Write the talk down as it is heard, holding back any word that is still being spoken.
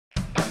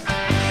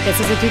This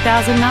is a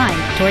 2009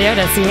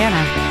 Toyota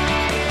Sienna.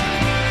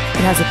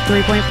 It has a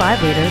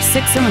 3.5-liter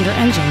six-cylinder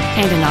engine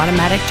and an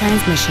automatic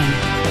transmission.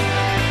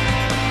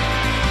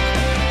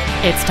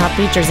 Its top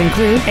features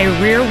include a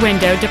rear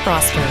window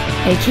defroster,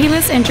 a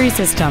keyless entry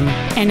system,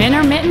 an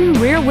intermittent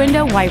rear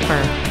window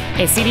wiper,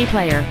 a CD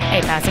player,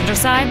 a passenger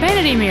side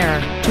vanity mirror,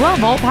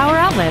 12-volt power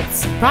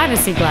outlets,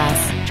 privacy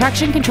glass,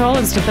 traction control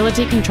and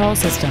stability control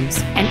systems,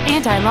 an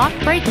anti-lock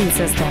braking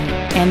system,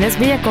 and this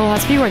vehicle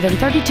has fewer than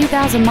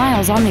 32,000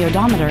 miles on the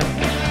odometer.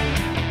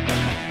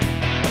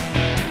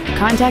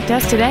 Contact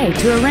us today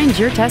to arrange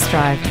your test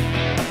drive.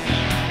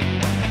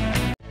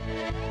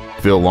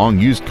 Phil Long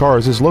Used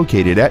Cars is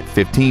located at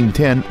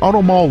 1510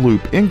 Auto Mall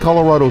Loop in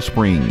Colorado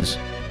Springs.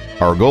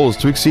 Our goal is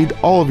to exceed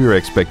all of your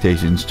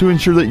expectations to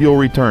ensure that you'll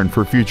return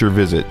for future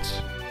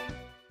visits.